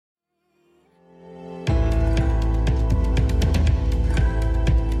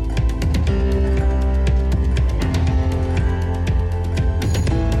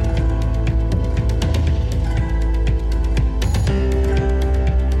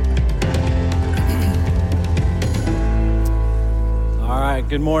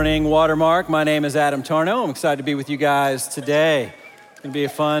Good morning, Watermark. My name is Adam Tarnow. I'm excited to be with you guys today. It's going to be a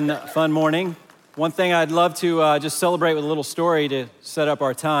fun morning. One thing I'd love to just celebrate with a little story to set up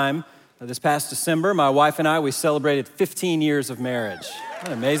our time. This past December, my wife and I, we celebrated 15 years of marriage. Isn't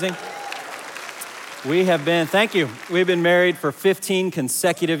that amazing? Thank you. We've been married for 15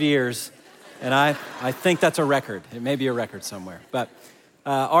 consecutive years, and I think that's a record. It may be a record somewhere, but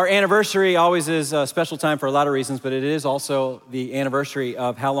our anniversary always is a special time for a lot of reasons, but it is also the anniversary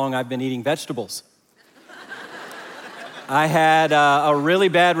of how long I've been eating vegetables. I had a really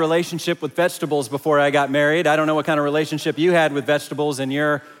bad relationship with vegetables before I got married. I don't know what kind of relationship you had with vegetables in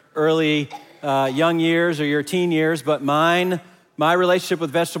your early young years or your teen years, but my relationship with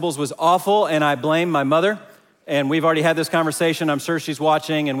vegetables was awful, and I blame my mother. And we've already had this conversation. I'm sure she's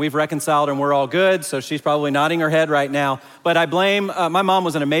watching, and we've reconciled, and we're all good. So she's probably nodding her head right now. But I blame, my mom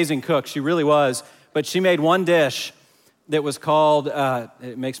was an amazing cook. She really was. But she made one dish that was called,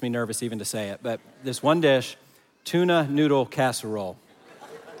 it makes me nervous even to say it, but this one dish, tuna noodle casserole.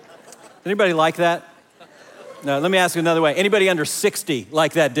 Anybody like that? No, let me ask you another way. Anybody under 60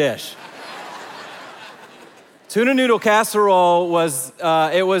 like that dish? Tuna noodle casserole was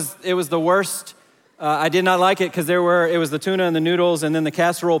the worst. I did not like it because it was the tuna and the noodles, and then the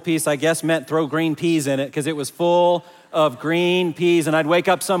casserole piece, I guess, meant throw green peas in it because it was full of green peas. And I'd wake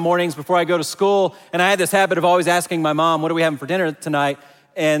up some mornings before I go to school, and I had this habit of always asking my mom, what are we having for dinner tonight?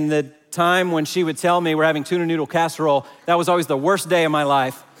 And the time when she would tell me we're having tuna noodle casserole, that was always the worst day of my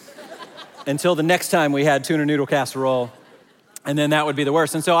life until the next time we had tuna noodle casserole. And then that would be the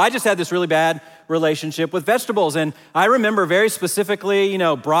worst. And so I just had this really bad relationship with vegetables. And I remember very specifically,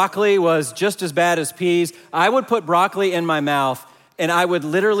 broccoli was just as bad as peas. I would put broccoli in my mouth and I would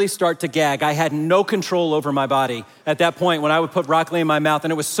literally start to gag. I had no control over my body at that point when I would put broccoli in my mouth.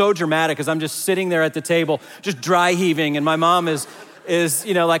 And it was so dramatic because I'm just sitting there at the table, just dry heaving. And my mom is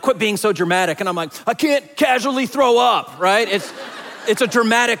like, quit being so dramatic. And I'm like, I can't casually throw up, right? It's a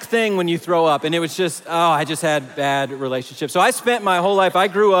dramatic thing when you throw up. And it was just, I just had bad relationships. So I spent my whole life, I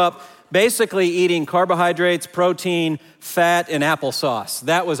grew up basically eating carbohydrates, protein, fat, and applesauce.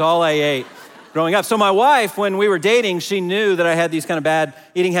 That was all I ate growing up. So my wife, when we were dating, she knew that I had these kind of bad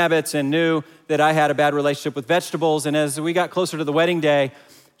eating habits and knew that I had a bad relationship with vegetables. And as we got closer to the wedding day,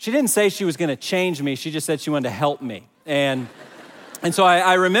 she didn't say she was going to change me. She just said she wanted to help me. And so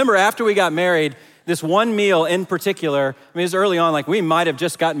I remember after we got married, this one meal in particular, it was early on, like we might have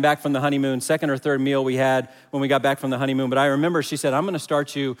just gotten back from the honeymoon, second or third meal we had when we got back from the honeymoon. But I remember she said, I'm going to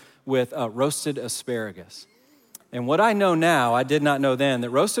start you with roasted asparagus. And what I know now, I did not know then, that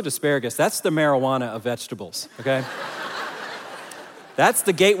roasted asparagus, that's the marijuana of vegetables, okay? That's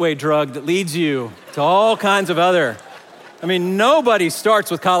the gateway drug that leads you to all kinds of other. Nobody starts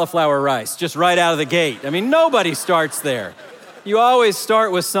with cauliflower rice just right out of the gate. Nobody starts there. You always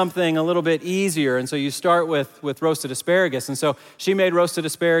start with something a little bit easier, and so you start with roasted asparagus. And so she made roasted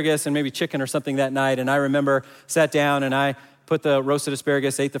asparagus and maybe chicken or something that night, and I remember sat down and I put the roasted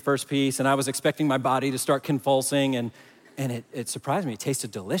asparagus, ate the first piece, and I was expecting my body to start convulsing, and it surprised me. It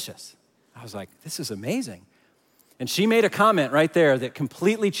tasted delicious. I was like, this is amazing. And she made a comment right there that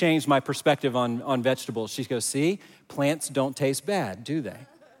completely changed my perspective on vegetables. She goes, see, plants don't taste bad, do they?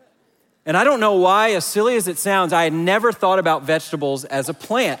 And I don't know why, as silly as it sounds, I had never thought about vegetables as a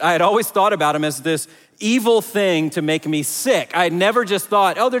plant. I had always thought about them as this evil thing to make me sick. I had never just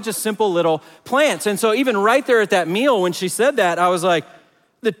thought, they're just simple little plants. And so even right there at that meal, when she said that, I was like,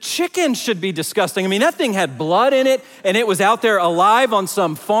 the chicken should be disgusting. That thing had blood in it, and it was out there alive on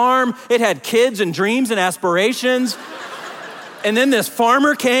some farm. It had kids and dreams and aspirations. And then this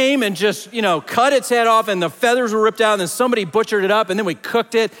farmer came and just, cut its head off and the feathers were ripped out and then somebody butchered it up and then we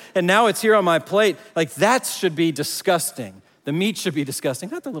cooked it and now it's here on my plate. Like that should be disgusting. The meat should be disgusting.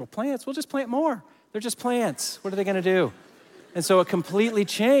 Not the little plants. We'll just plant more. They're just plants. What are they going to do? And so it completely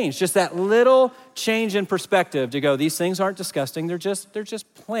changed. Just that little change in perspective to go, these things aren't disgusting. They're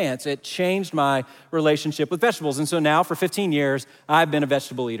just plants. It changed my relationship with vegetables. And so now for 15 years, I've been a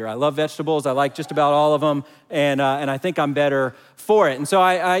vegetable eater. I love vegetables. I like just about all of them. And I think I'm better for it. And so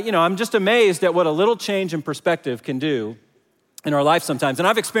I'm just amazed at what a little change in perspective can do in our life sometimes. And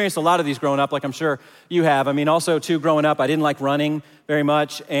I've experienced a lot of these growing up, like I'm sure you have. Also too, growing up, I didn't like running very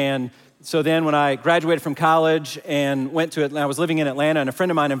much. And so then when I graduated from college and went to Atlanta, I was living in Atlanta, and a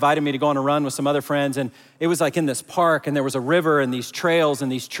friend of mine invited me to go on a run with some other friends, and it was like in this park, and there was a river and these trails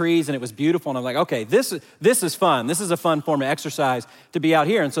and these trees, and it was beautiful, and I'm like, okay, this is fun. This is a fun form of exercise to be out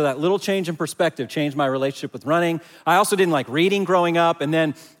here. And so that little change in perspective changed my relationship with running. I also didn't like reading growing up, and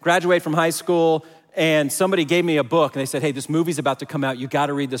then graduated from high school and somebody gave me a book, and they said, hey, this movie's about to come out. You got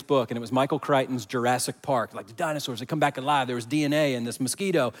to read this book. And it was Michael Crichton's Jurassic Park. Like the dinosaurs, they come back alive. There was DNA in this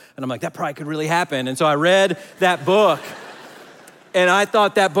mosquito. And I'm like, that probably could really happen. And so I read that book, and I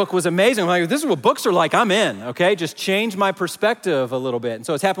thought that book was amazing. I'm like, this is what books are like. I'm in, okay? Just change my perspective a little bit. And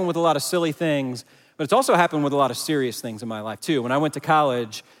so it's happened with a lot of silly things, but it's also happened with a lot of serious things in my life too. When I went to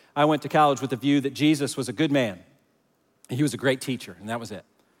college with the view that Jesus was a good man. And he was a great teacher, and that was it.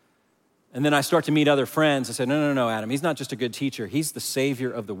 And then I start to meet other friends. I said, no, Adam, he's not just a good teacher. He's the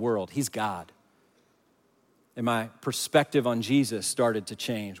Savior of the world. He's God. And my perspective on Jesus started to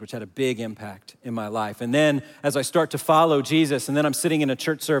change, which had a big impact in my life. And then as I start to follow Jesus, and then I'm sitting in a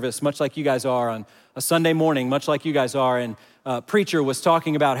church service, much like you guys are on a Sunday morning, much like you guys are, and a preacher was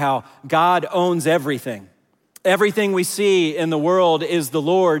talking about how God owns everything. Everything we see in the world is the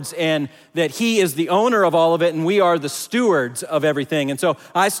Lord's, and that he is the owner of all of it, and we are the stewards of everything. And so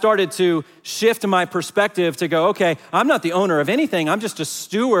I started to shift my perspective to go, okay, I'm not the owner of anything. I'm just a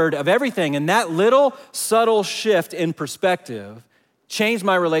steward of everything. And that little subtle shift in perspective changed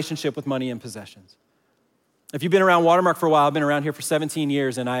my relationship with money and possessions. If you've been around Watermark for a while, I've been around here for 17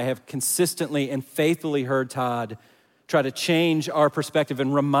 years, and I have consistently and faithfully heard Todd try to change our perspective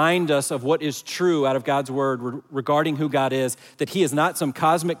and remind us of what is true out of God's word regarding who God is, that he is not some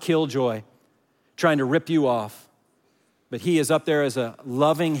cosmic killjoy trying to rip you off, but he is up there as a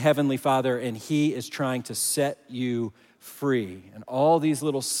loving heavenly Father, and he is trying to set you free. And all these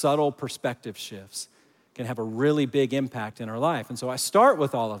little subtle perspective shifts can have a really big impact in our life. And so I start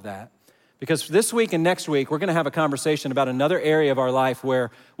with all of that because this week and next week, we're gonna have a conversation about another area of our life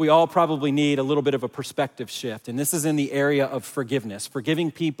where we all probably need a little bit of a perspective shift. And this is in the area of forgiveness, forgiving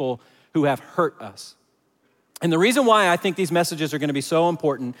people who have hurt us. And the reason why I think these messages are gonna be so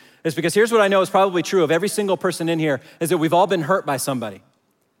important is because here's what I know is probably true of every single person in here, is that we've all been hurt by somebody.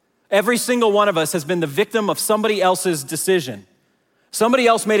 Every single one of us has been the victim of somebody else's decision. Somebody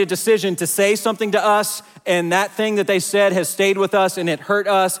else made a decision to say something to us, and that thing that they said has stayed with us and it hurt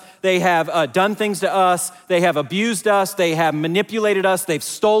us. They have done things to us. They have abused us. They have manipulated us. They've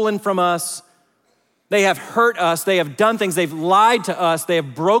stolen from us. They have hurt us. They have done things. They've lied to us. They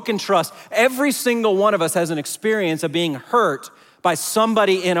have broken trust. Every single one of us has an experience of being hurt by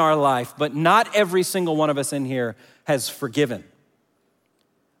somebody in our life, but not every single one of us in here has forgiven.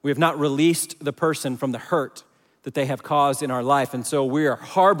 We have not released the person from the hurt that they have caused in our life. And so we are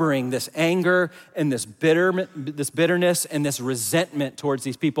harboring this anger and this bitterness and this resentment towards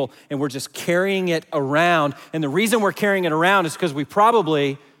these people, and we're just carrying it around. And the reason we're carrying it around is because we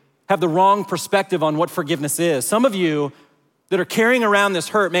probably have the wrong perspective on what forgiveness is. Some of you that are carrying around this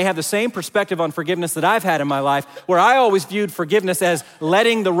hurt may have the same perspective on forgiveness that I've had in my life, where I always viewed forgiveness as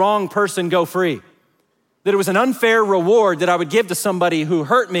letting the wrong person go free. That it was an unfair reward that I would give to somebody who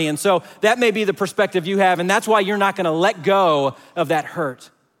hurt me. And so that may be the perspective you have, and that's why you're not gonna let go of that hurt.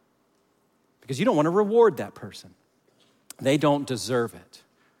 Because you don't wanna reward that person. They don't deserve it.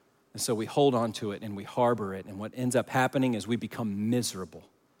 And so we hold on to it and we harbor it, and what ends up happening is we become miserable.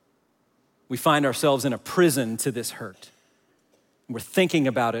 We find ourselves in a prison to this hurt. We're thinking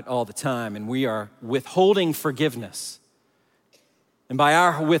about it all the time, and we are withholding forgiveness. And by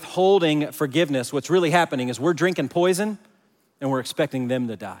our withholding forgiveness, what's really happening is we're drinking poison and we're expecting them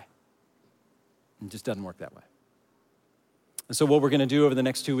to die. It just doesn't work that way. And so what we're gonna do over the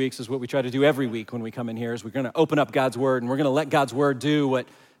next 2 weeks is what we try to do every week when we come in here, is we're gonna open up God's word, and we're gonna let God's word do what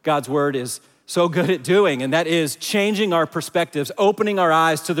God's word is so good at doing, and that is changing our perspectives, opening our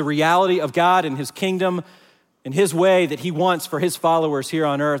eyes to the reality of God and his kingdom in his way that he wants for his followers here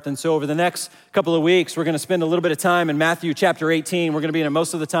on earth. And so over the next couple of weeks, we're gonna spend a little bit of time in Matthew chapter 18. We're gonna be in it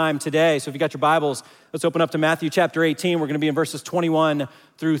most of the time today. So if you got your Bibles, let's open up to Matthew chapter 18. We're gonna be in verses 21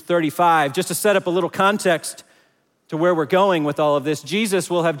 through 35. Just to set up a little context to where we're going with all of this, Jesus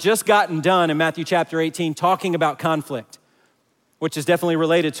will have just gotten done in Matthew chapter 18 talking about conflict, which is definitely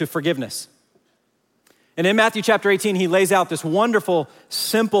related to forgiveness. And in Matthew chapter 18, he lays out this wonderful,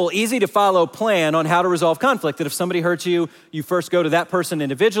 simple, easy to follow plan on how to resolve conflict. That if somebody hurts you, you first go to that person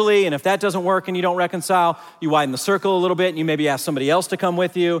individually. And if that doesn't work and you don't reconcile, you widen the circle a little bit and you maybe ask somebody else to come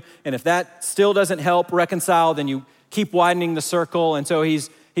with you. And if that still doesn't help reconcile, then you keep widening the circle. And so he's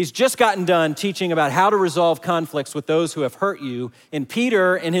just gotten done teaching about how to resolve conflicts with those who have hurt you. And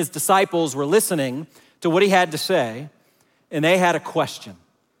Peter and his disciples were listening to what he had to say, and they had a question.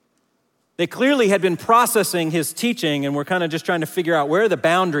 They clearly had been processing his teaching, and we're kind of just trying to figure out where are the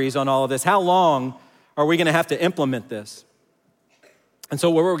boundaries on all of this. How long are we gonna have to implement this? And so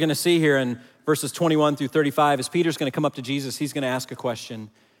what we're gonna see here in verses 21 through 35 is Peter's gonna come up to Jesus. He's gonna ask a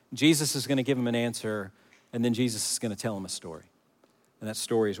question. Jesus is gonna give him an answer, and then Jesus is gonna tell him a story. And that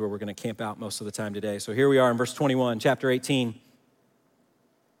story is where we're going to camp out most of the time today. So here we are in verse 21, chapter 18.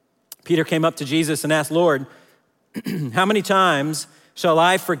 Peter came up to Jesus and asked, Lord, how many times shall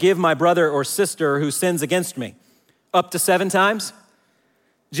I forgive my brother or sister who sins against me? Up to 7 times?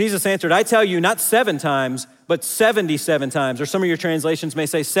 Jesus answered, I tell you, not 7 times, but 77 times. Or some of your translations may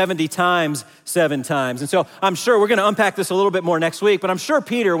say 70 times 7 times. And so I'm sure we're going to unpack this a little bit more next week, but I'm sure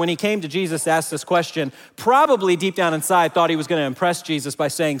Peter, when he came to Jesus to ask this question, probably deep down inside thought he was going to impress Jesus by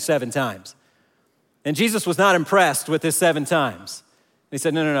saying 7 times. And Jesus was not impressed with his 7 times. He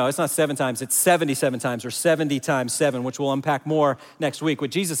said, no, it's not 7 times, it's 77 times or 70 times 7, which we'll unpack more next week.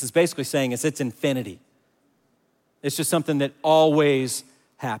 What Jesus is basically saying is it's infinity. It's just something that always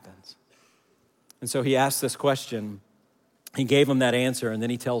happens. And so he asked this question, he gave him that answer, and then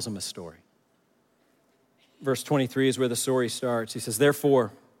he tells him a story. Verse 23 is where the story starts. He says,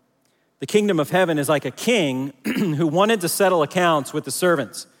 therefore, the kingdom of heaven is like a king who wanted to settle accounts with the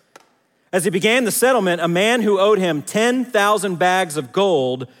servants. As he began the settlement, a man who owed him 10,000 bags of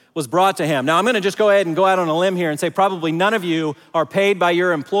gold was brought to him. Now, I'm going to just go ahead and go out on a limb here and say probably none of you are paid by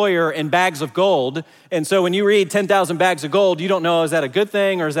your employer in bags of gold. And so when you read 10,000 bags of gold, you don't know, is that a good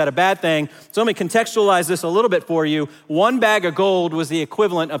thing or is that a bad thing? So let me contextualize this a little bit for you. 1 bag of gold was the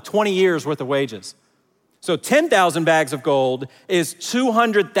equivalent of 20 years worth of wages. So 10,000 bags of gold is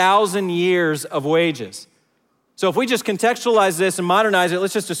 200,000 years of wages. So if we just contextualize this and modernize it,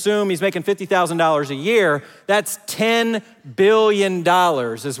 let's just assume he's making $50,000 a year. That's $10 billion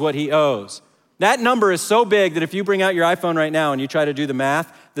is what he owes. That number is so big that if you bring out your iPhone right now and you try to do the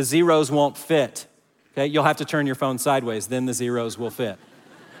math, the zeros won't fit. Okay, you'll have to turn your phone sideways, then the zeros will fit.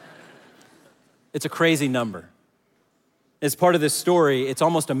 It's a crazy number. As part of this story, it's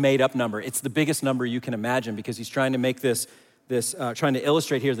almost a made-up number. It's the biggest number you can imagine because he's trying to make trying to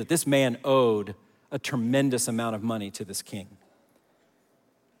illustrate here that this man owed a tremendous amount of money to this king.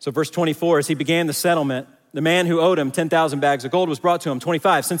 So verse 24, as he began the settlement, the man who owed him 10,000 bags of gold was brought to him.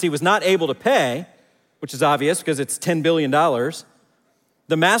 25, since he was not able to pay, which is obvious because it's $10 billion,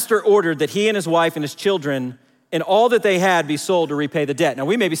 the master ordered that he and his wife and his children and all that they had be sold to repay the debt. Now,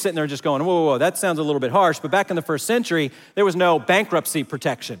 we may be sitting there just going, whoa, that sounds a little bit harsh, but back in the first century, there was no bankruptcy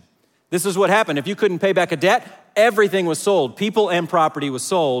protection. This is what happened. If you couldn't pay back a debt, everything was sold. People and property was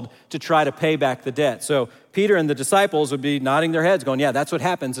sold to try to pay back the debt. So Peter and the disciples would be nodding their heads going, yeah, that's what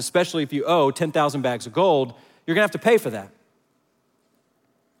happens, especially if you owe 10,000 bags of gold. You're going to have to pay for that.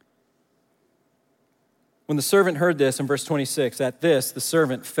 When the servant heard this in verse 26, at this, the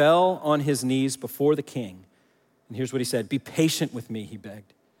servant fell on his knees before the king. And here's what he said, be patient with me, he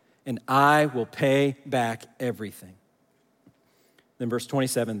begged, and I will pay back everything. Then verse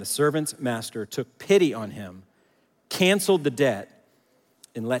 27, the servant's master took pity on him, canceled the debt,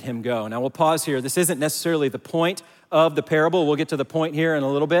 and let him go. Now we'll pause here. This isn't necessarily the point of the parable. We'll get to the point here in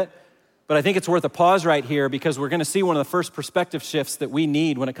a little bit. But I think it's worth a pause right here because we're going to see one of the first perspective shifts that we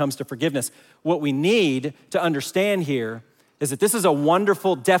need when it comes to forgiveness. What we need to understand here is that this is a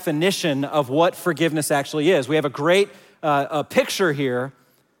wonderful definition of what forgiveness actually is. We have a great picture here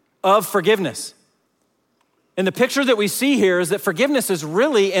of forgiveness. And the picture that we see here is that forgiveness is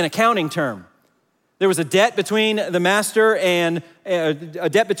really an accounting term. There was a debt between the master and a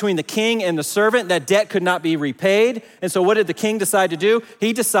debt between the king and the servant. That debt could not be repaid. And so what did the king decide to do?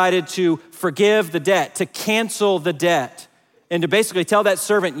 He decided to forgive the debt, to cancel the debt, and to basically tell that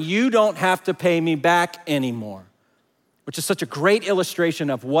servant, you don't have to pay me back anymore, which is such a great illustration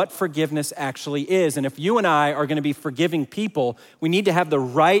of what forgiveness actually is. And if you and I are going to be forgiving people, we need to have the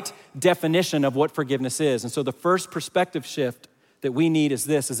right definition of what forgiveness is. And so the first perspective shift that we need is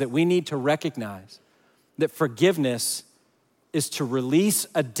this, is that we need to recognize that forgiveness is to release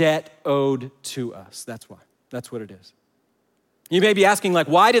a debt owed to us. That's why. That's what it is. You may be asking, like,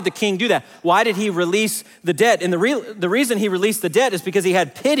 why did the king do that? Why did he release the debt? And the reason he released the debt is because he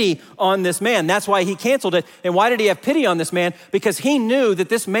had pity on this man. That's why he canceled it. And why did he have pity on this man? Because he knew that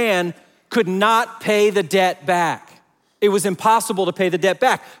this man could not pay the debt back. It was impossible to pay the debt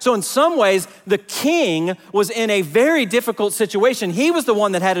back. So in some ways, the king was in a very difficult situation. He was the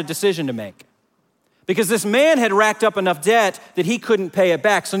one that had a decision to make, because this man had racked up enough debt that he couldn't pay it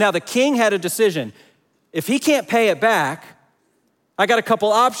back. So now the king had a decision. If he can't pay it back, I got a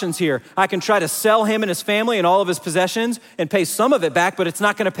couple options here. I can try to sell him and his family and all of his possessions and pay some of it back, but it's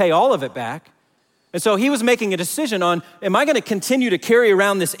not going to pay all of it back. And so he was making a decision on, am I going to continue to carry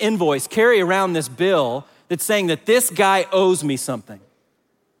around this invoice, carry around this bill that's saying that this guy owes me something?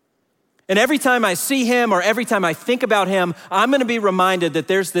 And every time I see him or every time I think about him, I'm going to be reminded that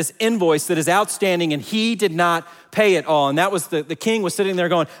there's this invoice that is outstanding and he did not pay it all. And that was the king was sitting there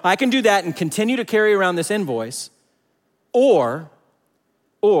going, I can do that and continue to carry around this invoice, or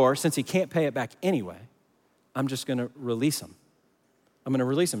Or since he can't pay it back anyway, I'm just gonna release him. I'm gonna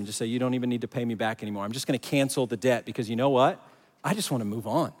release him and just say, you don't even need to pay me back anymore. I'm just gonna cancel the debt because you know what? I just wanna move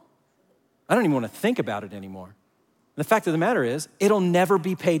on. I don't even wanna think about it anymore. And the fact of the matter is, it'll never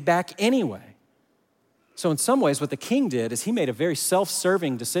be paid back anyway. So in some ways, what the king did is he made a very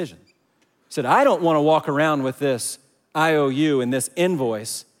self-serving decision. He said, I don't wanna walk around with this IOU and this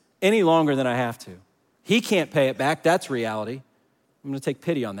invoice any longer than I have to. He can't pay it back, that's reality. I'm gonna take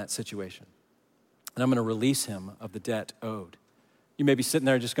pity on that situation. And I'm gonna release him of the debt owed. You may be sitting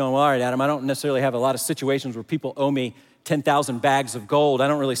there just going, well, all right, Adam, I don't necessarily have a lot of situations where people owe me 10,000 bags of gold. I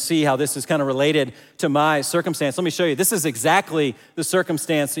don't really see how this is kind of related to my circumstance. Let me show you. This is exactly the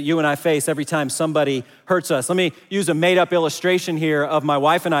circumstance that you and I face every time somebody hurts us. Let me use a made-up illustration here of my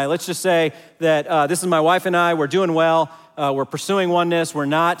wife and I. Let's just say that this is my wife and I. We're doing well. We're pursuing oneness. We're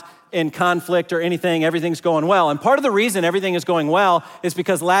not in conflict or anything. Everything's going well. And part of the reason everything is going well is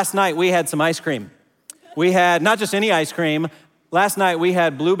because last night we had some ice cream. We had not just any ice cream. Last night we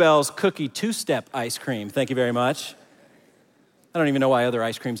had Bluebell's Cookie Two-Step ice cream. Thank you very much. I don't even know why other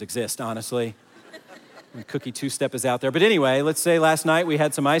ice creams exist, honestly. Cookie Two-Step is out there. But anyway, let's say last night we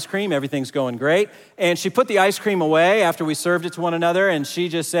had some ice cream. Everything's going great. And she put the ice cream away after we served it to one another. And she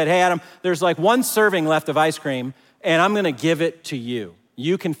just said, hey, Adam, there's like one serving left of ice cream, and I'm going to give it to you.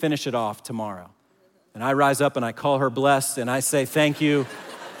 You can finish it off tomorrow. And I rise up and I call her blessed, and I say thank you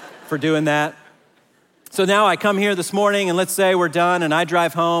for doing that. So now I come here this morning, and let's say we're done, and I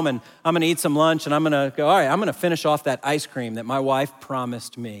drive home, and I'm gonna eat some lunch, and I'm gonna go, all right, I'm gonna finish off that ice cream that my wife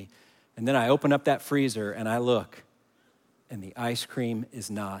promised me. And then I open up that freezer, and I look, and the ice cream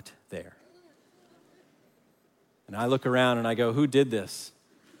is not there. And I look around, and I go, who did this?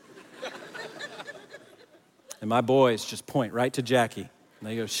 And my boys just point right to Jackie, and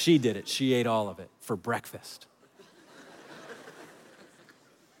they go, she did it. She ate all of it for breakfast.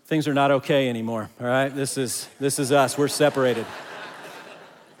 Things are not okay anymore, all right? This is us. We're separated.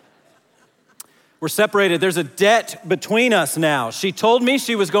 We're separated. There's a debt between us now. She told me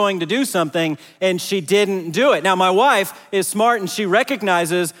she was going to do something, and she didn't do it. Now, my wife is smart, and she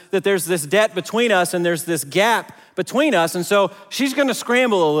recognizes that there's this debt between us, and there's this gap between us, and so she's gonna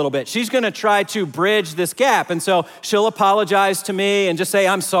scramble a little bit. She's gonna try to bridge this gap, and so she'll apologize to me and just say,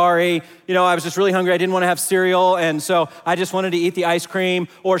 I'm sorry, I was just really hungry, I didn't wanna have cereal, and so I just wanted to eat the ice cream,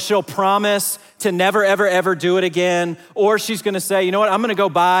 or she'll promise to never, ever, ever do it again, or she's gonna say, you know what, I'm gonna go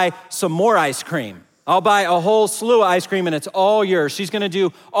buy some more ice cream. I'll buy a whole slew of ice cream and it's all yours. She's gonna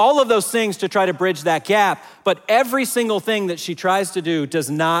do all of those things to try to bridge that gap, but every single thing that she tries to do does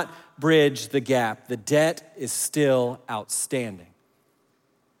not bridge the gap. The debt is still outstanding.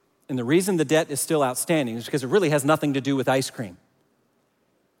 And the reason the debt is still outstanding is because it really has nothing to do with ice cream.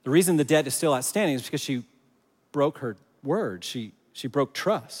 The reason the debt is still outstanding is because she broke her word. She broke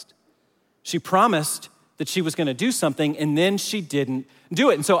trust. She promised that she was gonna do something, and then she didn't do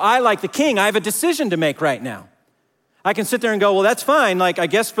it. And so I, like the king, I have a decision to make right now. I can sit there and go, well, that's fine. Like, I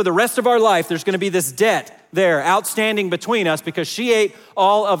guess for the rest of our life, there's gonna be this debt there outstanding between us because she ate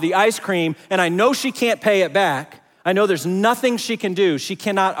all of the ice cream, and I know she can't pay it back. I know there's nothing she can do. She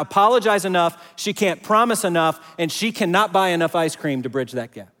cannot apologize enough, she can't promise enough, and she cannot buy enough ice cream to bridge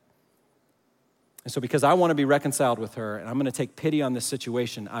that gap. And so because I wanna be reconciled with her, and I'm gonna take pity on this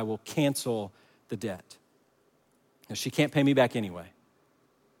situation, I will cancel the debt. Now, she can't pay me back anyway.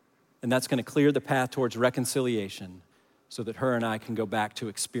 And that's gonna clear the path towards reconciliation so that her and I can go back to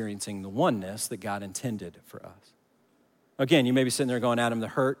experiencing the oneness that God intended for us. Again, you may be sitting there going, Adam, the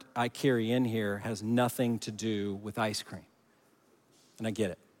hurt I carry in here has nothing to do with ice cream. And I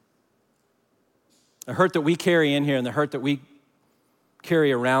get it. The hurt that we carry in here and the hurt that we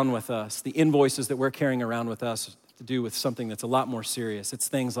carry around with us, the invoices that we're carrying around with us to do with something that's a lot more serious. It's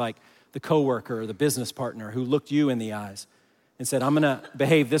things like the coworker or the business partner who looked you in the eyes and said, I'm gonna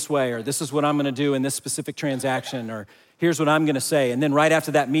behave this way, or this is what I'm gonna do in this specific transaction, or here's what I'm gonna say. And then right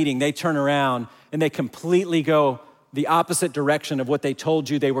after that meeting, they turn around and they completely go the opposite direction of what they told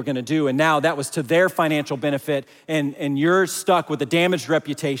you they were gonna do. And now that was to their financial benefit, and you're stuck with a damaged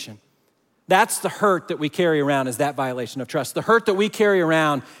reputation. That's the hurt that we carry around, is that violation of trust. The hurt that we carry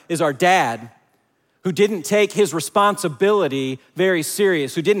around is our dad, who didn't take his responsibility very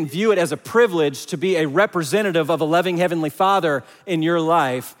serious, who didn't view it as a privilege to be a representative of a loving Heavenly Father in your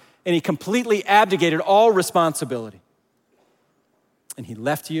life, and he completely abdicated all responsibility. And he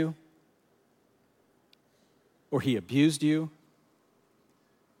left you, or he abused you,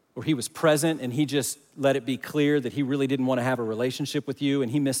 or he was present and he just let it be clear that he really didn't want to have a relationship with you,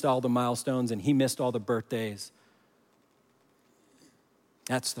 and he missed all the milestones and he missed all the birthdays.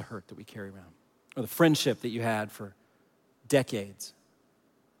 That's the hurt that we carry around. Or the friendship that you had for decades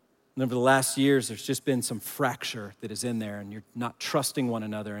And over the last years, there's just been some fracture that is in there, and you're not trusting one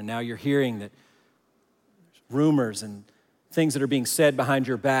another. And now you're hearing that there's rumors and things that are being said behind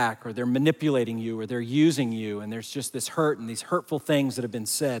your back, or they're manipulating you, or they're using you, and there's just this hurt and these hurtful things that have been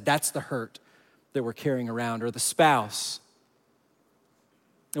said. That's the hurt that we're carrying around. Or the spouse.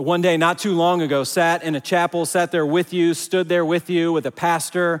 And one day, not too long ago, sat in a chapel, sat there with you, stood there with you with a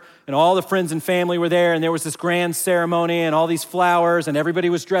pastor, and all the friends and family were there, and there was this grand ceremony and all these flowers, and everybody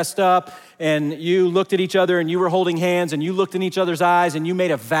was dressed up, and you looked at each other, and you were holding hands, and you looked in each other's eyes, and you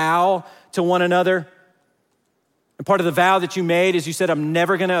made a vow to one another. And part of the vow that you made is you said, I'm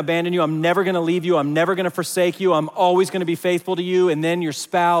never gonna abandon you, I'm never gonna leave you, I'm never gonna forsake you, I'm always gonna be faithful to you. And then your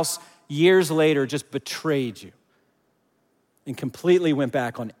spouse, years later, just betrayed you and completely went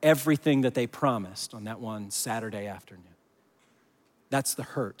back on everything that they promised on that one Saturday afternoon. That's the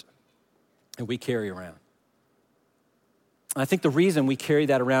hurt that we carry around. I think the reason we carry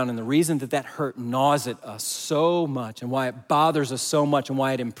that around and the reason that that hurt gnaws at us so much and why it bothers us so much and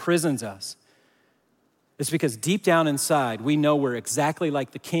why it imprisons us is because deep down inside, we know we're exactly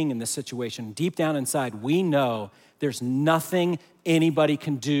like the king in this situation. Deep down inside, we know there's nothing anybody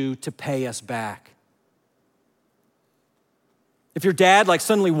can do to pay us back. If your dad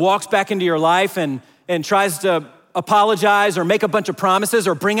suddenly walks back into your life and tries to apologize or make a bunch of promises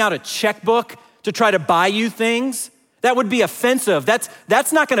or bring out a checkbook to try to buy you things, that would be offensive.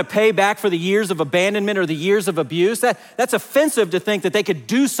 That's not gonna pay back for the years of abandonment or the years of abuse. That's offensive to think that they could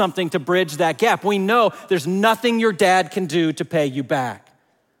do something to bridge that gap. We know there's nothing your dad can do to pay you back.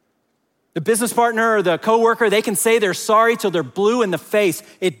 The business partner or the coworker, they can say they're sorry till they're blue in the face.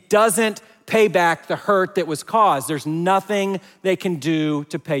 It doesn't pay back the hurt that was caused. There's nothing they can do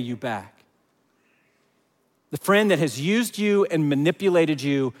to pay you back. The friend that has used you and manipulated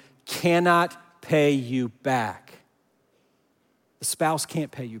you cannot pay you back. The spouse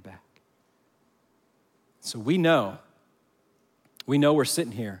can't pay you back. So we know we're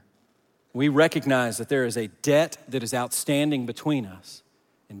sitting here. We recognize that there is a debt that is outstanding between us.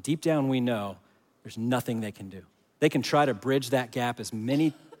 And deep down we know there's nothing they can do. They can try to bridge that gap as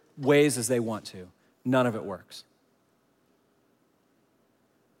many ways as they want to. None of it works.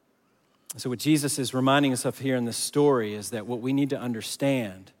 So what Jesus is reminding us of here in this story is that what we need to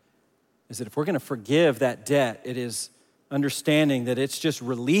understand is that if we're going to forgive that debt, it is understanding that it's just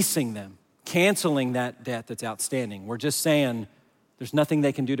releasing them, canceling that debt that's outstanding. We're just saying there's nothing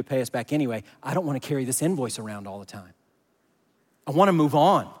they can do to pay us back anyway. I don't want to carry this invoice around all the time. I want to move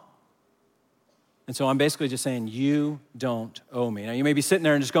on. And so I'm basically just saying, you don't owe me. Now you may be sitting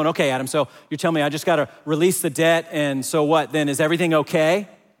there and just going, okay, Adam, so you're telling me I just got to release the debt and so what? Then is everything okay?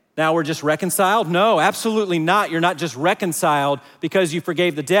 Now we're just reconciled? No, absolutely not. You're not just reconciled because you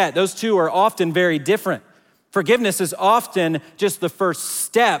forgave the debt. Those two are often very different. Forgiveness is often just the first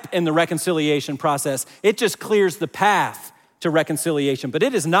step in the reconciliation process. It just clears the path to reconciliation, but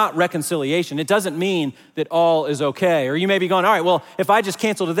it is not reconciliation. It doesn't mean that all is okay. Or you may be going, all right, well, if I just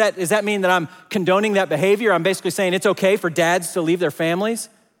canceled the debt, does that mean that I'm condoning that behavior? I'm basically saying it's okay for dads to leave their families?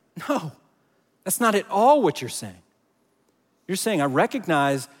 No, that's not at all what you're saying. You're saying, I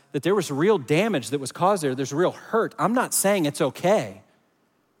recognize that there was real damage that was caused there. There's real hurt. I'm not saying it's okay.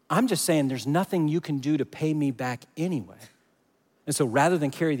 I'm just saying there's nothing you can do to pay me back anyway. And so rather than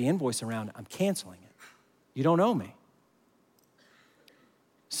carry the invoice around, I'm canceling it. You don't owe me.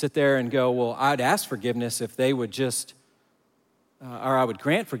 Sit there and go, well, I'd ask forgiveness if they would just, or I would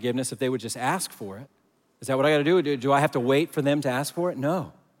grant forgiveness if they would just ask for it. Is that what I got to do? Do I have to wait for them to ask for it?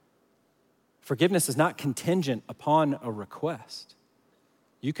 No. Forgiveness is not contingent upon a request.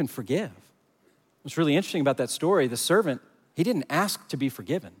 You can forgive. What's really interesting about that story, the servant, he didn't ask to be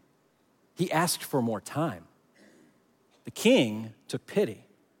forgiven. He asked for more time. The king took pity,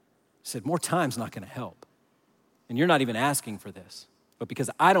 said, more time's not going to help. And you're not even asking for this. But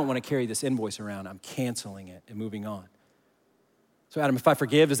because I don't want to carry this invoice around, I'm canceling it and moving on. So Adam, if I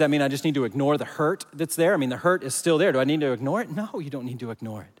forgive, does that mean I just need to ignore the hurt that's there? I mean, the hurt is still there. Do I need to ignore it? No, you don't need to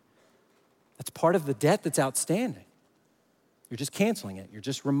ignore it. That's part of the debt that's outstanding. You're just canceling it. You're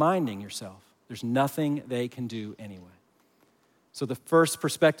just reminding yourself there's nothing they can do anyway. So the first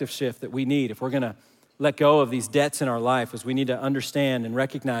perspective shift that we need, if we're going to let go of these debts in our life, is we need to understand and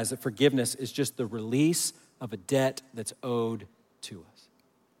recognize that forgiveness is just the release of a debt that's owed to us.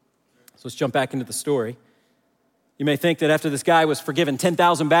 So let's jump back into the story. You may think that after this guy was forgiven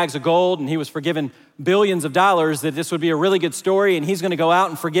 10,000 bags of gold and he was forgiven billions of dollars, that this would be a really good story and he's going to go out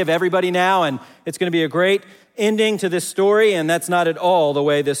and forgive everybody now and it's going to be a great ending to this story, and that's not at all the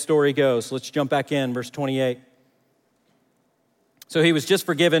way this story goes. So let's jump back in, verse 28. So he was just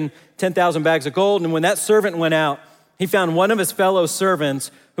forgiven 10,000 bags of gold, and when that servant went out, he found one of his fellow servants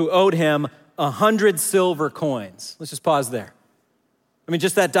who owed him 100 silver coins. Let's just pause there. I mean,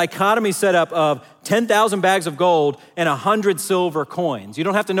 just that dichotomy set up of 10,000 bags of gold and 100 silver coins. You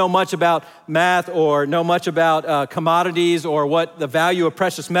don't have to know much about math or know much about commodities or what the value of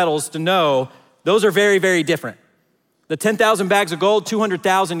precious metals to know. Those are very, very different. The 10,000 bags of gold,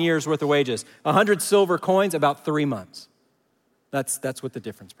 200,000 years worth of wages. 100 silver coins, about 3 months. That's what the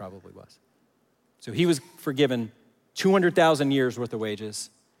difference probably was. So he was forgiven 200,000 years worth of wages,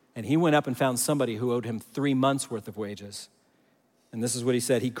 and he went up and found somebody who owed him 3 months worth of wages. And this is what he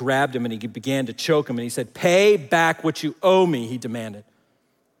said. He grabbed him and he began to choke him, and he said, "Pay back what you owe me," he demanded.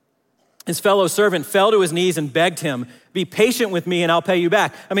 His fellow servant fell to his knees and begged him, "Be patient with me and I'll pay you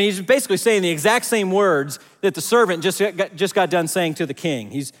back." I mean, he's basically saying the exact same words that the servant just got done saying to the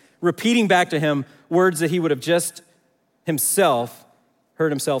king. He's repeating back to him words that he would have just himself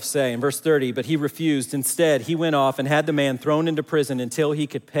heard himself say. In verse 30, but he refused. Instead, he went off and had the man thrown into prison until he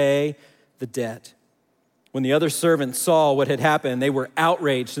could pay the debt. When the other servants saw what had happened, they were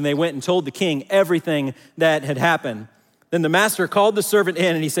outraged, and they went and told the king everything that had happened. Then the master called the servant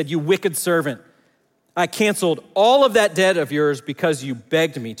in, and he said, "You wicked servant, I canceled all of that debt of yours because you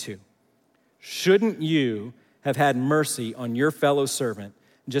begged me to. Shouldn't you have had mercy on your fellow servant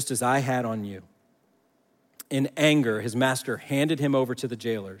just as I had on you?" In anger, his master handed him over to the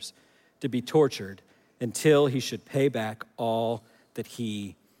jailers to be tortured until he should pay back all that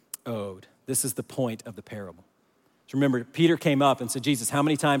he owed. This is the point of the parable. So remember, Peter came up and said, "Jesus, how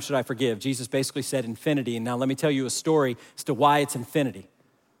many times should I forgive?" Jesus basically said infinity. And now let me tell you a story as to why it's infinity.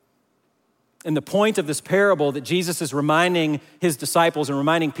 And the point of this parable that Jesus is reminding his disciples and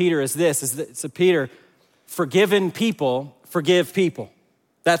reminding Peter is this, is that, so Peter, forgiven people forgive people.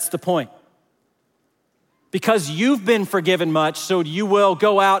 That's the point. Because you've been forgiven much, so you will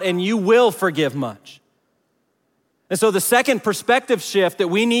go out and you will forgive much. And so the second perspective shift that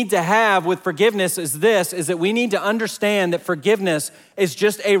we need to have with forgiveness is this, is that we need to understand that forgiveness is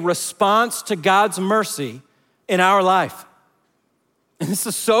just a response to God's mercy in our life. And this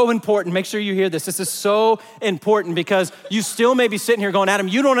is so important. Make sure you hear this. This is so important because you still may be sitting here going, "Adam,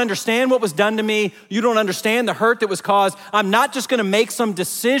 you don't understand what was done to me. You don't understand the hurt that was caused. I'm not just gonna make some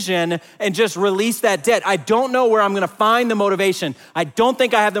decision and just release that debt. I don't know where I'm gonna find the motivation. I don't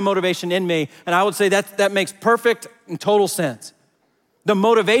think I have the motivation in me." And I would say that makes perfect and total sense. The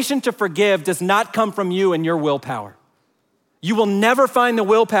motivation to forgive does not come from you and your willpower. You will never find the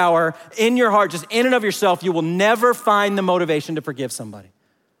willpower in your heart, just in and of yourself. You will never find the motivation to forgive somebody.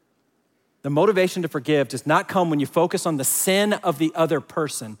 The motivation to forgive does not come when you focus on the sin of the other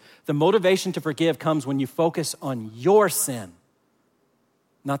person. The motivation to forgive comes when you focus on your sin,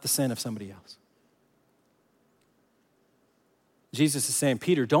 not the sin of somebody else. Jesus is saying,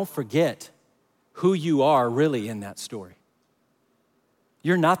 Peter, don't forget who you are really in that story.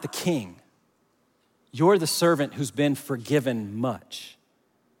 You're not the king. You're the servant who's been forgiven much.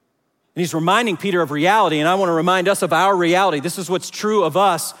 And he's reminding Peter of reality, and I want to remind us of our reality. This is what's true of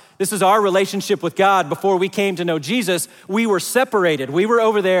us. This is our relationship with God. Before we came to know Jesus, we were separated. We were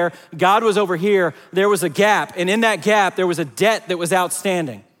over there. God was over here. There was a gap, and in that gap, there was a debt that was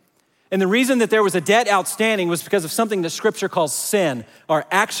outstanding. And the reason that there was a debt outstanding was because of something that Scripture calls sin, our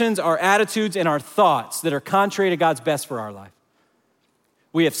actions, our attitudes, and our thoughts that are contrary to God's best for our life.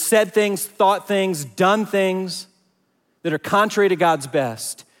 We have said things, thought things, done things that are contrary to God's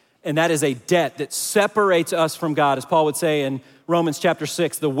best, and that is a debt that separates us from God. As Paul would say in Romans chapter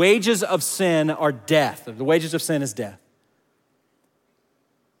 6, the wages of sin are death. The wages of sin is death.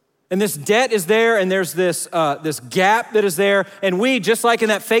 And this debt is there, and there's this gap that is there, and we, just like in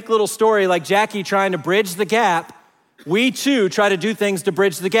that fake little story, like Jackie trying to bridge the gap, we too try to do things to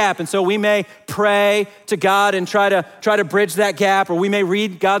bridge the gap. And so we may pray to God and try to bridge that gap, or we may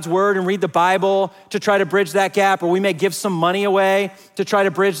read God's word and read the Bible to try to bridge that gap, or we may give some money away to try to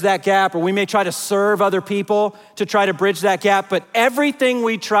bridge that gap, or we may try to serve other people to try to bridge that gap. But everything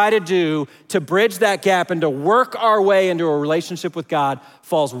we try to do to bridge that gap and to work our way into a relationship with God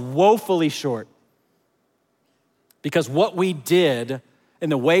falls woefully short. Because what we did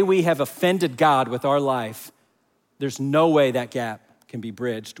and the way we have offended God with our life, there's no way that gap can be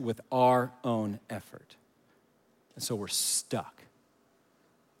bridged with our own effort. And so we're stuck.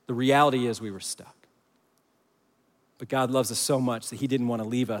 The reality is we were stuck. But God loves us so much that he didn't want to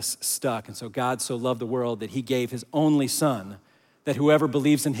leave us stuck. And so God so loved the world that he gave his only son, that whoever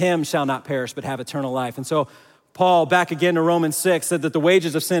believes in him shall not perish but have eternal life. And so Paul, back again to Romans 6, said that the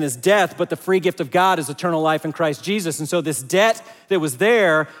wages of sin is death, but the free gift of God is eternal life in Christ Jesus. And so this debt that was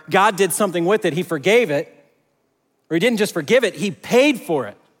there, God did something with it. He forgave it. Or he didn't just forgive it, he paid for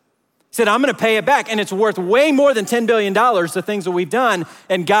it. He said, I'm gonna pay it back. And it's worth way more than $10 billion, the things that we've done.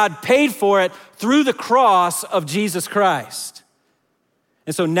 And God paid for it through the cross of Jesus Christ.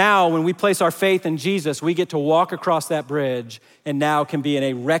 And so now when we place our faith in Jesus, we get to walk across that bridge and now can be in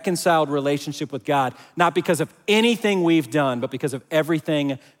a reconciled relationship with God, not because of anything we've done, but because of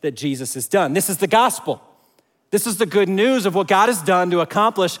everything that Jesus has done. This is the gospel. This is the good news of what God has done to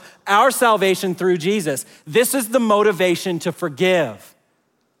accomplish our salvation through Jesus. This is the motivation to forgive.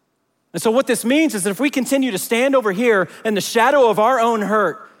 And so what this means is that if we continue to stand over here in the shadow of our own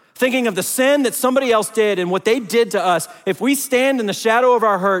hurt, thinking of the sin that somebody else did and what they did to us, if we stand in the shadow of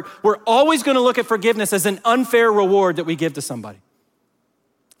our hurt, we're always gonna look at forgiveness as an unfair reward that we give to somebody.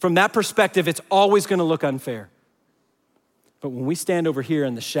 From that perspective, it's always gonna look unfair. But when we stand over here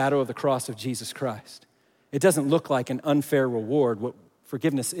in the shadow of the cross of Jesus Christ, it doesn't look like an unfair reward. What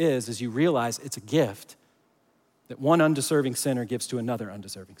forgiveness is you realize it's a gift that one undeserving sinner gives to another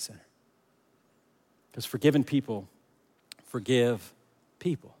undeserving sinner. Because forgiven people forgive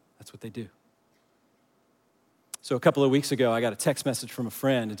people. That's what they do. So a couple of weeks ago, I got a text message from a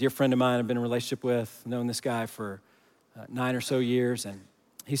friend, a dear friend of mine I've been in a relationship with, known this guy for 9 or so years, and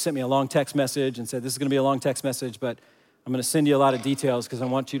he sent me a long text message and said, this is gonna be a long text message, but I'm gonna send you a lot of details because I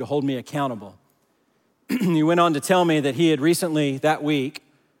want you to hold me accountable. He went on to tell me that he had recently, that week,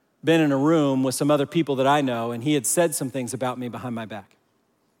 been in a room with some other people that I know, and he had said some things about me behind my back.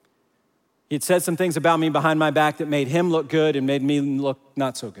 He had said some things about me behind my back that made him look good and made me look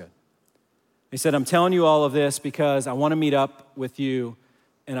not so good. He said, I'm telling you all of this because I want to meet up with you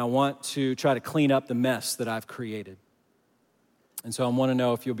and I want to try to clean up the mess that I've created. And so I want to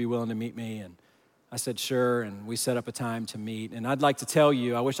know if you'll be willing to meet me. And I said, sure, and we set up a time to meet. And I'd like to tell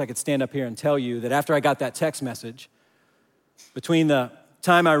you, I wish I could stand up here and tell you that after I got that text message, between the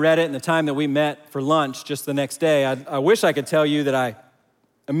time I read it and the time that we met for lunch just the next day, I wish I could tell you that I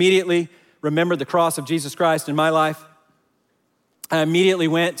immediately remembered the cross of Jesus Christ in my life. I immediately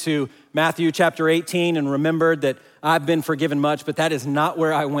went to Matthew chapter 18 and remembered that I've been forgiven much, but that is not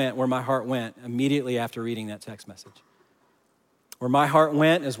where I went, where my heart went immediately after reading that text message. Where my heart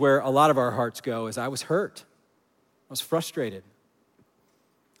went is where a lot of our hearts go, is I was hurt. I was frustrated.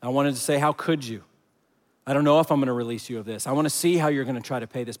 I wanted to say, how could you? I don't know if I'm gonna release you of this. I wanna see how you're gonna try to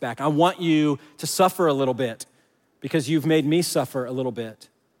pay this back. I want you to suffer a little bit because you've made me suffer a little bit.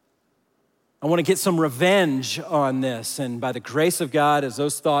 I want to get some revenge on this. And by the grace of God, as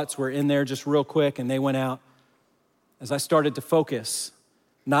those thoughts were in there just real quick and they went out, as I started to focus,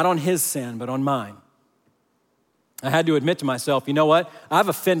 not on his sin, but on mine, I had to admit to myself, you know what? I've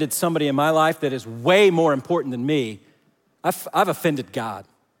offended somebody in my life that is way more important than me. I've offended God.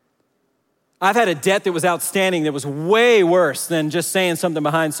 I've had a debt that was outstanding that was way worse than just saying something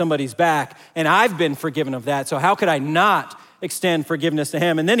behind somebody's back, and I've been forgiven of that. So how could I not extend forgiveness to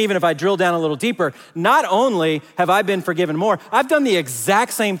him? And then even if I drill down a little deeper, not only have I been forgiven more, I've done the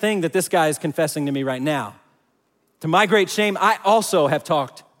exact same thing that this guy is confessing to me right now. To my great shame, I also have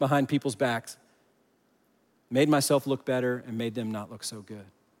talked behind people's backs, made myself look better and made them not look so good.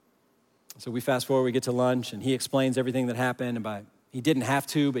 So we fast forward, we get to lunch and he explains everything that happened. And he didn't have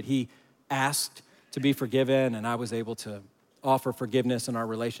to, but he asked to be forgiven and I was able to offer forgiveness and our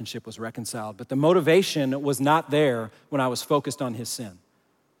relationship was reconciled. But the motivation was not there when I was focused on his sin.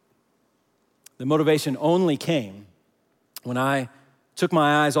 The motivation only came when I took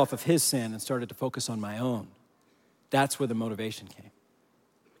my eyes off of his sin and started to focus on my own. That's where the motivation came.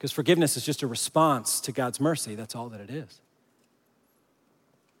 Because forgiveness is just a response to God's mercy. That's all that it is.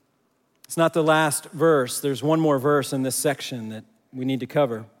 It's not the last verse. There's one more verse in this section that we need to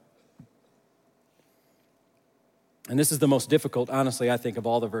cover. And this is the most difficult, honestly, I think, of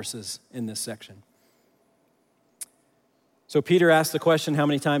all the verses in this section. So Peter asked the question, how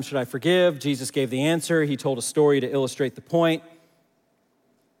many times should I forgive? Jesus gave the answer. He told a story to illustrate the point.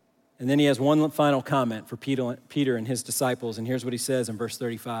 And then he has one final comment for Peter and his disciples. And here's what he says in verse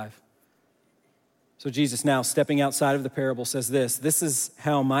 35. So Jesus now, stepping outside of the parable, says this is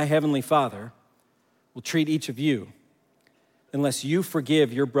how my heavenly Father will treat each of you unless you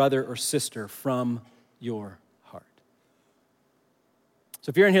forgive your brother or sister from your heart. So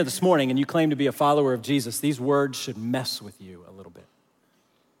if you're in here this morning and you claim to be a follower of Jesus, these words should mess with you a little bit.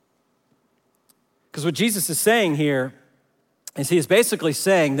 Because what Jesus is saying here is he is basically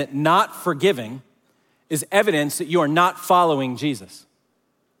saying that not forgiving is evidence that you are not following Jesus.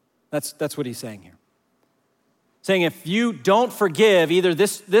 That's what he's saying here. Saying if you don't forgive, either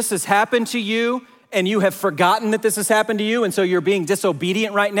this has happened to you and you have forgotten that this has happened to you, and so you're being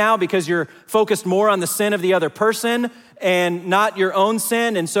disobedient right now because you're focused more on the sin of the other person and not your own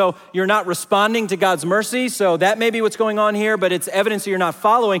sin, and so you're not responding to God's mercy. So that may be what's going on here, but it's evidence that you're not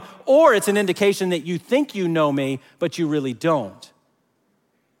following, or it's an indication that you think you know me, but you really don't.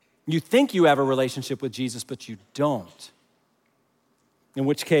 You think you have a relationship with Jesus, but you don't. In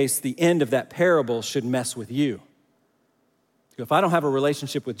which case, the end of that parable should mess with you. If I don't have a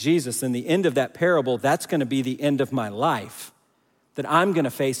relationship with Jesus, then the end of that parable, that's going to be the end of my life, that I'm going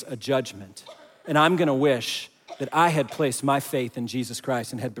to face a judgment, and I'm going to wish that I had placed my faith in Jesus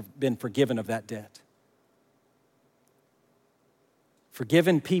Christ and had been forgiven of that debt.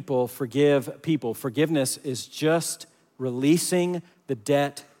 Forgiven people forgive people. Forgiveness is just releasing the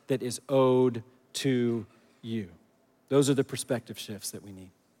debt that is owed to you. Those are the perspective shifts that we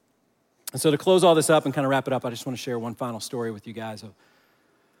need. And so to close all this up and kind of wrap it up, I just want to share one final story with you guys.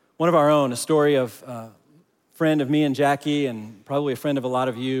 One of our own, a story of a friend of me and Jackie, and probably a friend of a lot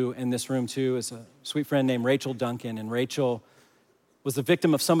of you in this room too, is a sweet friend named Rachel Duncan. And Rachel was the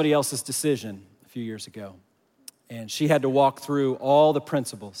victim of somebody else's decision a few years ago. And she had to walk through all the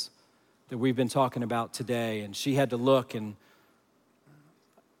principles that we've been talking about today. And she had to look and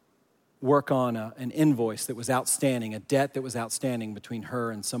work on an invoice that was outstanding, a debt that was outstanding between her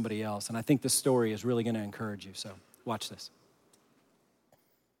and somebody else. And I think this story is really going to encourage you. So watch this.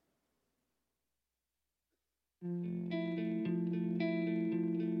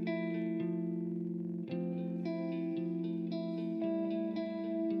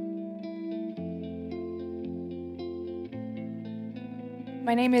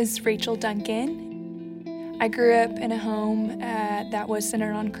 My name is Rachel Duncan. I grew up in a home that was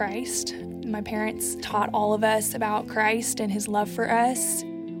centered on Christ. My parents taught all of us about Christ and his love for us.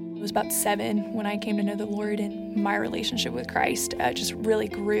 I was about 7 when I came to know the Lord, and my relationship with Christ just really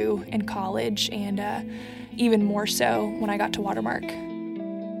grew in college, and even more so when I got to Watermark.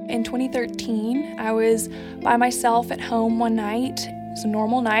 In 2013, I was by myself at home one night. It was a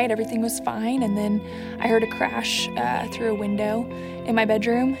normal night, everything was fine, and then I heard a crash through a window in my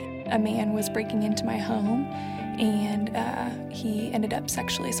bedroom. A man was breaking into my home, and he ended up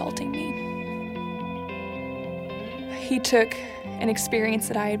sexually assaulting me. He took an experience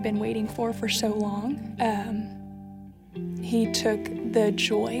that I had been waiting for so long. He took the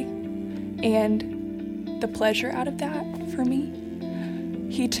joy and the pleasure out of that for me.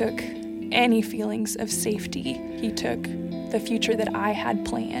 He took any feelings of safety. He took the future that I had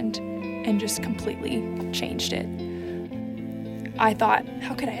planned and just completely changed it. I thought,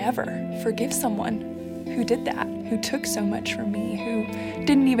 how could I ever forgive someone who did that, who took so much from me, who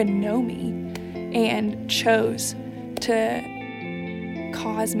didn't even know me, and chose to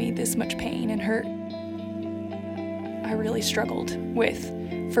cause me this much pain and hurt? I really struggled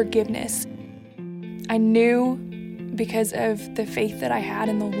with forgiveness. I knew because of the faith that I had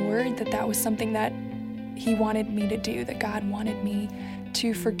in the Lord that was something that he wanted me to do, that God wanted me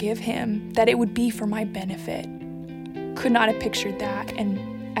to forgive him, that it would be for my benefit. Could not have pictured that,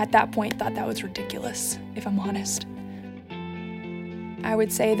 and at that point thought that was ridiculous, if I'm honest. I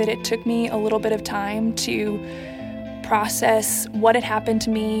would say that it took me a little bit of time to process what had happened to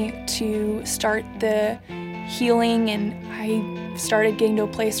me, to start the healing, and I started getting to a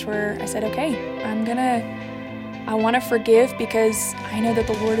place where I said, okay, I want to forgive because I know that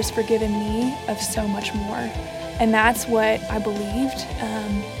the Lord has forgiven me of so much more. And that's what I believed.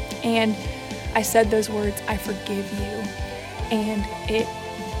 And I said those words, I forgive you. And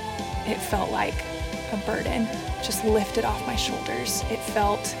it felt like a burden just lifted off my shoulders. It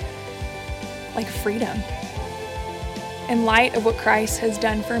felt like freedom. In light of what Christ has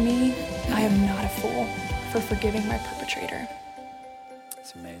done for me, I am not a fool for forgiving my perpetrator.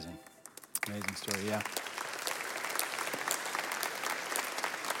 It's amazing. Amazing story, yeah.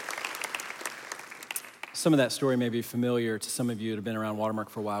 Some of that story may be familiar to some of you that have been around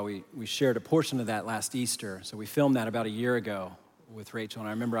Watermark for a while. We shared a portion of that last Easter. So we filmed that about a year ago with Rachel. And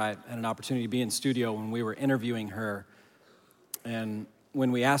I remember I had an opportunity to be in studio when we were interviewing her. And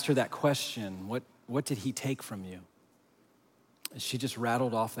when we asked her that question, what did he take from you? And she just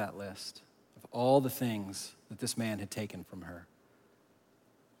rattled off that list of all the things that this man had taken from her.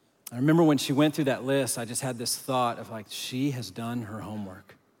 I remember when she went through that list, I just had this thought of like, she has done her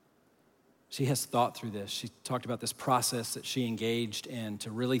homework. She has thought through this. She talked about this process that she engaged in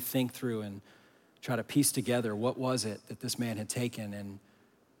to really think through and try to piece together what was it that this man had taken. And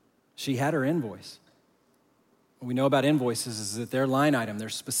she had her invoice. What we know about invoices is that they're line item, they're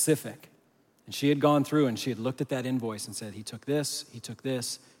specific. And she had gone through and she had looked at that invoice and said, he took this, he took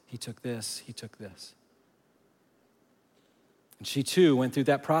this, he took this, he took this. And she too went through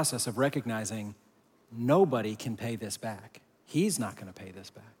that process of recognizing nobody can pay this back. He's not going to pay this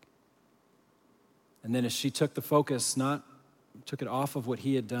back. And then as she took the focus, took it off of what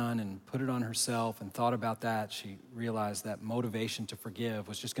he had done and put it on herself and thought about that, she realized that motivation to forgive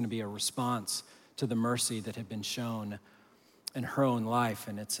was just going to be a response to the mercy that had been shown in her own life.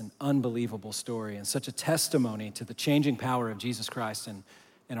 And it's an unbelievable story and such a testimony to the changing power of Jesus Christ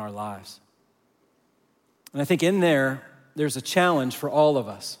in our lives. And I think in there's a challenge for all of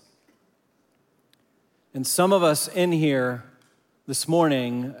us. And some of us in here this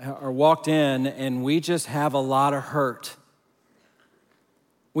morning are walked in and we just have a lot of hurt.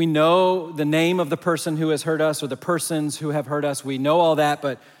 We know the name of the person who has hurt us or the persons who have hurt us. We know all that,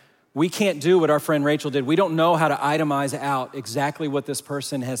 but we can't do what our friend Rachel did. We don't know how to itemize out exactly what this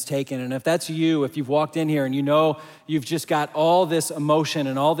person has taken. And if that's you, if you've walked in here and you know you've just got all this emotion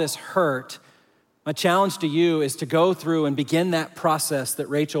and all this hurt, my challenge to you is to go through and begin that process that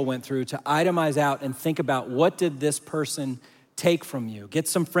Rachel went through to itemize out and think about what did this person take from you. Get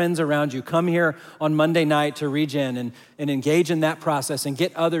some friends around you. Come here on Monday night to Regen and engage in that process and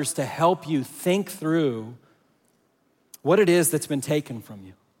get others to help you think through what it is that's been taken from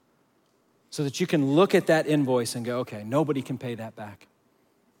you so that you can look at that invoice and go, okay, nobody can pay that back.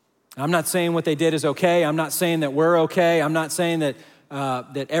 I'm not saying what they did is okay. I'm not saying that we're okay. I'm not saying that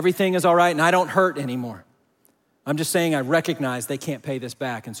everything is all right and I don't hurt anymore. I'm just saying I recognize they can't pay this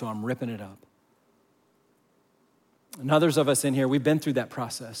back, and so I'm ripping it up. And others of us in here, we've been through that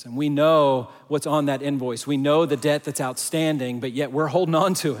process, and we know what's on that invoice. We know the debt that's outstanding, but yet we're holding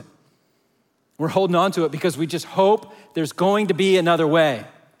on to it. We're holding on to it because we just hope there's going to be another way.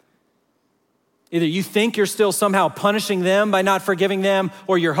 Either you think you're still somehow punishing them by not forgiving them,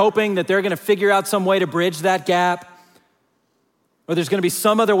 or you're hoping that they're going to figure out some way to bridge that gap, or there's going to be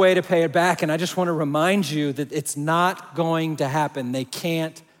some other way to pay it back. And I just want to remind you that it's not going to happen. They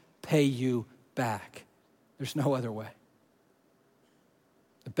can't pay you back. There's no other way.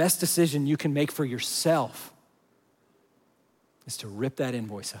 The best decision you can make for yourself is to rip that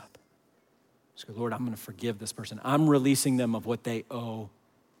invoice up. Just go, Lord, I'm going to forgive this person. I'm releasing them of what they owe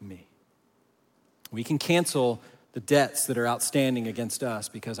me. We can cancel the debts that are outstanding against us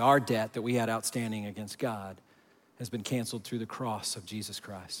because our debt that we had outstanding against God has been canceled through the cross of Jesus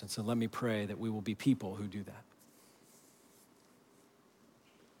Christ. And so let me pray that we will be people who do that.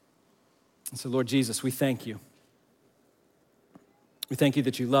 And so, Lord Jesus, we thank you. We thank you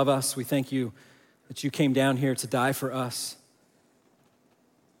that you love us. We thank you that you came down here to die for us.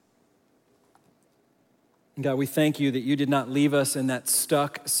 And God, we thank you that you did not leave us in that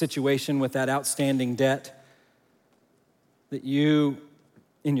stuck situation with that outstanding debt. That you,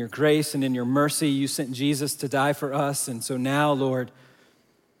 in your grace and in your mercy, you sent Jesus to die for us. And so now, Lord,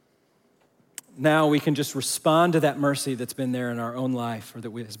 now we can just respond to that mercy that's been there in our own life, or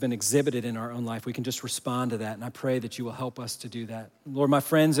that has been exhibited in our own life. We can just respond to that. And I pray that you will help us to do that. Lord, my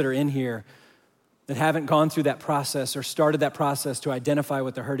friends that are in here that haven't gone through that process or started that process to identify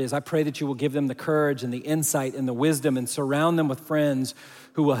what the hurt is, I pray that you will give them the courage and the insight and the wisdom and surround them with friends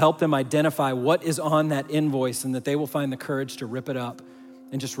who will help them identify what is on that invoice, and that they will find the courage to rip it up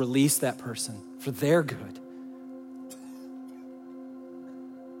and just release that person for their good.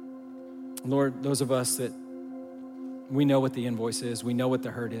 Lord, those of us that we know what the invoice is, we know what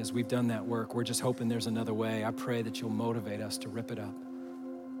the hurt is, we've done that work, we're just hoping there's another way. I pray that you'll motivate us to rip it up.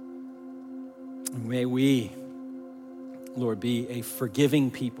 And may we, Lord, be a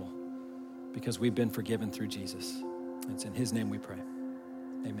forgiving people because we've been forgiven through Jesus. It's in his name we pray.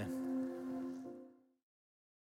 Amen.